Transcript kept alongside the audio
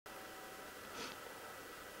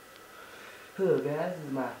Hello guys, this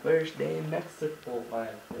is my first day in Mexico. My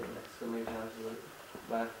Mexico, maybe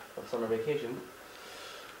my summer vacation.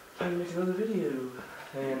 I'm making another video,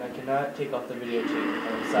 and I cannot take off the video chain.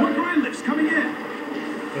 I'm sorry. Coming in.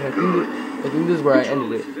 And I think this is where I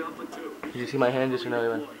ended it. Did you see my hand just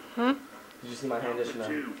now? Huh? Did you see my hand just now?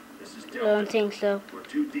 I don't think so. We're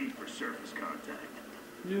too deep for surface contact.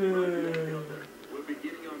 Yeah. We're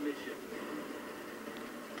beginning our mission.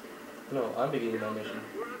 No, I'm beginning my mission.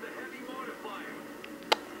 We're on the heavy modifier.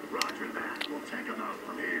 Roger that. We'll take them out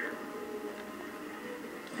from here.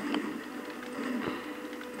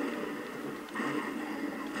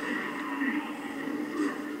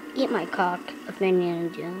 Eat my cock, of Indiana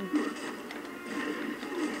Jones.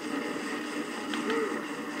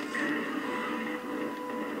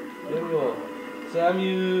 There we go.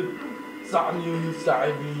 Samuel,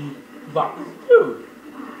 Box.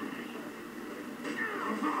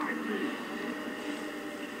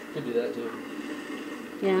 Could do that too.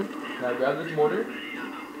 Yeah. Now grab this mortar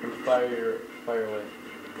and fire away.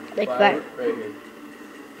 Like fire that. right here.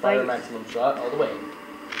 Fire maximum shot all the way.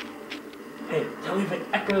 Hey, tell me if it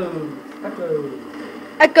echoes. Echo.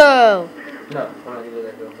 Echo! No, I'm not gonna do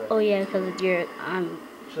that. Go back. Oh yeah, because you're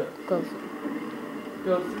Shut up. close.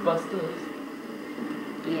 Ghostbusters.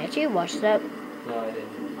 You actually watched that? No, I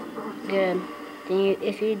didn't. Good. Then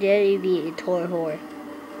if you did, you'd be a tour whore.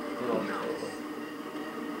 You don't watch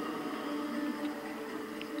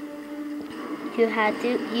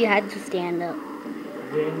it. You had to stand up. Man.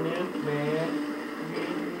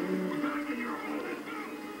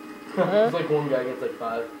 Huh? It's like one guy gets like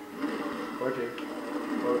 5. Or 2.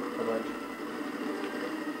 Or a bunch.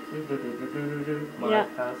 My Yeah.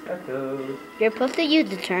 house echoes. You're supposed to use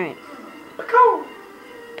deterrent. Echo!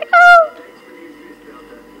 Echo!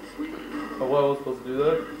 Oh, what, I was supposed to do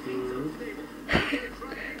that?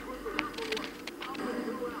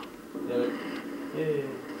 Yeah.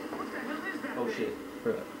 Oh shit.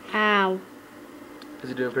 Forgot. Ow. Is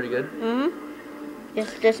he doing pretty good?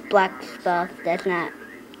 It's just black stuff. That's not.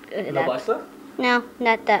 No black stuff? No,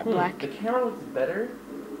 not that black. The camera looks better,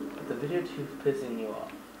 but the video tube's pissing you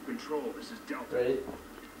off. Control, this is Delta. Right?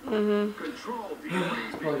 Control,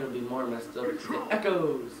 It's probably gonna be more messed up. It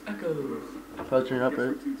echoes! Echoes! Probably turn it up,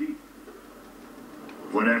 right? too deep.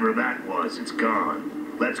 Whatever that was, it's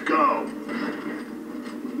gone. Let's go.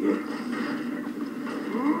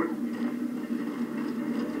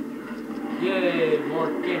 Yay! More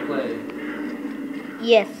gameplay!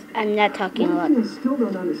 Yes, I'm not talking a lot. One thing I still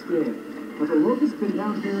don't understand. Have the locusts been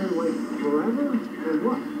down here like forever, or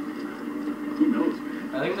what? Who knows?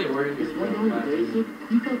 I think they were This one on the basic,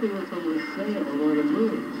 he thought they were from Ricea or one of the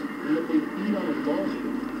moons, and that they feed on a bullshit.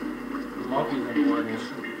 The monkeys are the ones.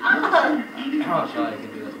 Oh god, I can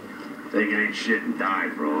do that. They can eat shit and die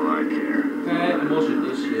for all I care. The bullshit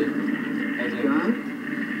this shit. I think. Guy?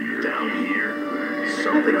 Down here,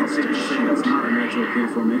 something else to shoot. That's not a natural K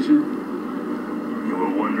formation. You were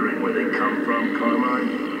wondering where they come from, Carmine?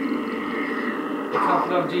 They come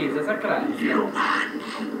from G's, that's not correct. You.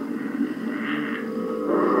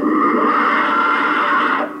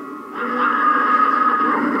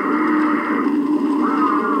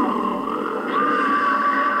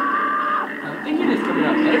 I'm thinking it's coming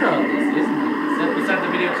out better on this, isn't it? Besides the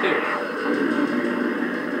video too.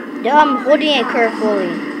 No, I'm holding it carefully.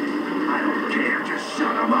 I don't care, just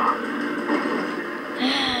shut them up. I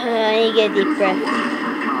need to get a deep breath.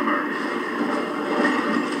 Cover.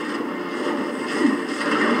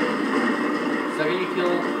 Second you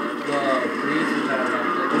kill the priest, which I have not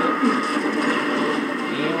killed it,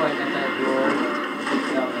 aim like at that door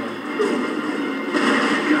down there.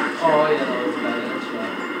 Oh yeah, that was bad. That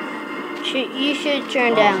shot. You should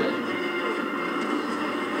turn Oh, down. shit.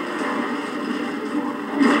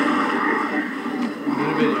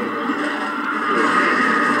 New video.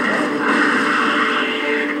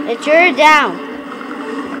 It's your down.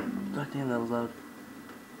 God damn, that was loud.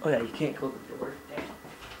 Oh yeah, you can't close the door. Damn.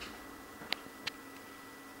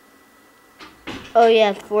 Oh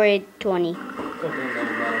yeah, 420. God damn, that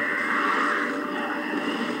was loud.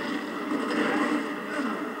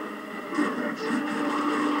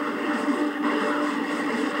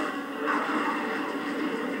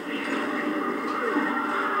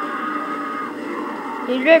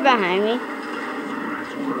 Who's right behind me?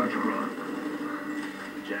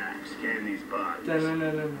 Jack, scan these bodies.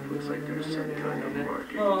 Looks like there's some kind of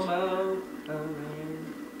markings.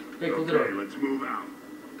 Hey, close the Okay, door. let's move out.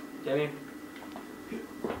 Jamie?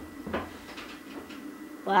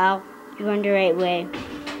 Wow, you're going the right way.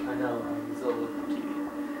 I know, I'm still looking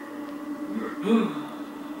at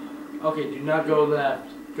TV. Okay, do not go left.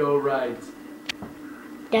 Go right.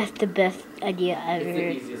 That's the best idea It's the ever.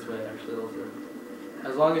 easiest way, actually, also.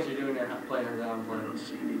 As long as you're doing it playing as I'm I playing. don't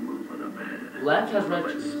see any movement up ahead. Left has red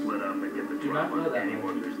Let's trees. split up and get the Do drop not go on that way.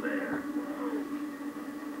 anyone who's there.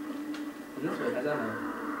 And this way has ammo.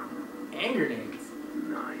 And grenades.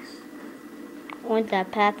 Nice. Only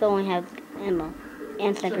that path only has ammo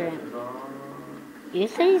and sniper ammo. You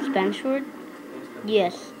say it's Benchward?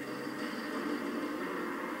 Yes.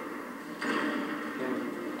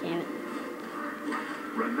 Damn it.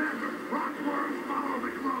 Remember, rockworms follow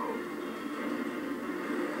the globe.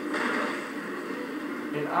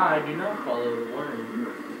 And I do not follow the worm.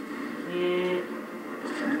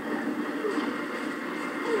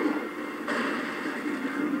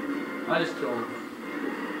 I just killed him.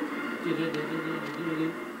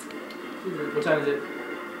 What time is it?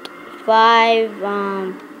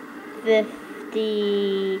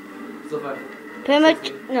 5:50. Still 5. Pretty much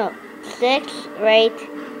 60. no 6 right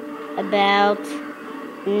about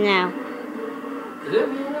now. Is it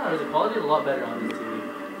me now, or is the quality a lot better on this TV?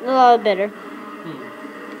 A lot better.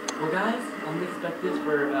 Well, guys, I'm gonna expect this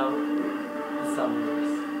for about the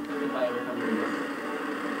summers, if I ever come to it.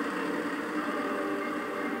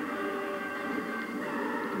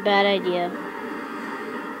 Bad idea.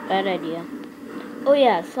 Bad idea. Oh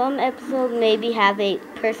yeah, some episodes maybe have a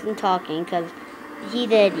person talking because he's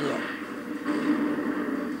the idiot.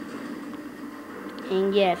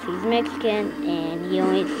 And yes, he's Mexican and he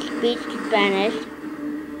only speaks Spanish.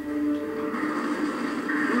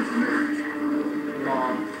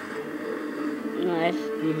 Mom. Nice.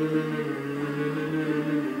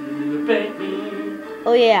 Baby.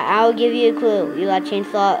 Oh yeah, I'll give you a clue. You got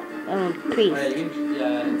chainsaw priest. Alright,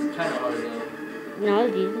 yeah, it's kind of hard though. No,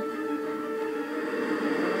 it's easy.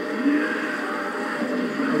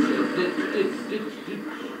 Oh shit, ditch.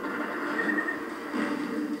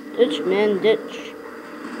 Ditch, man, ditch.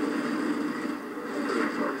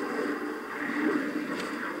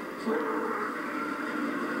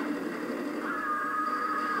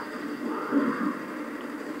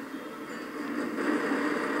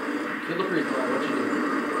 Kill the priest, man, what you doing?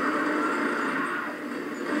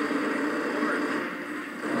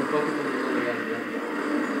 Focus on the little guy again.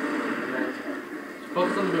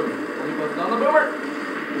 Focus on the boomer. Only focus on the boomer!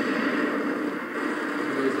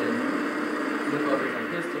 Losing. Only focus on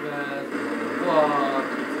pistol ass, blah,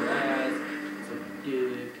 kick some ass, some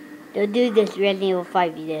dick. Don't do this Resident Evil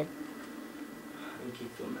 5 you did. And kick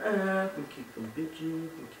some ass, and kick some bitches,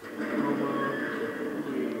 and kick some homo,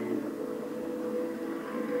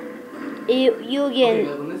 You Okay, again.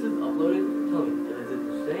 guys, when this is uploaded, tell me, is it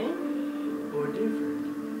the same or different?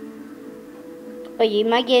 Oh, you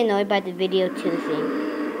might get annoyed by the video too, see.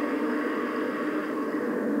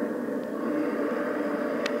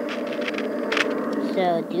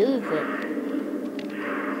 So, do it.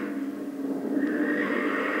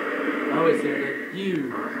 I always say that you,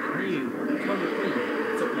 come with me,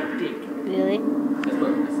 suck my dick. Really? That's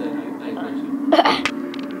what I said, I agree you.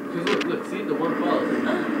 Because look, see, the one follows.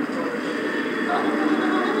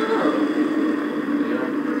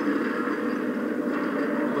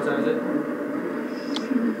 What time is it?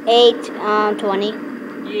 8:20.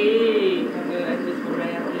 Yay! I'm gonna end this one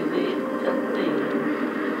right after this.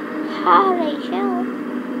 Holy show.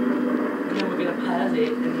 And then we're gonna pause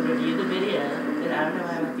it and then review the video. And I don't know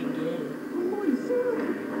how I can get it.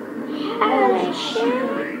 Holy show.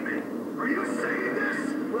 Are you saying this?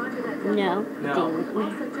 Roger that. No. No. Didn't.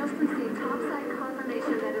 Also just received topside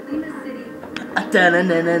confirmation that Alima City,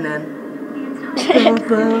 Da-na-na-na-na. the entire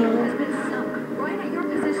city has been sunk right at your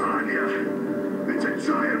position. Anya, it's a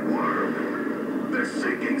giant worm. They're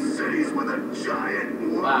sinking cities with a giant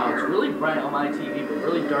worm. Wow, it's really bright on my TV, but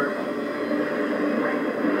really dark on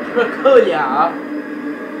Rakulia.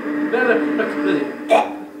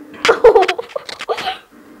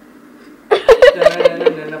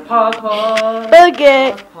 Pause.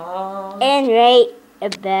 Okay. Pause. And right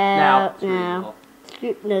about Now. now.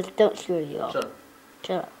 No, don't screw you off. Shut up.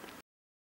 Shut up.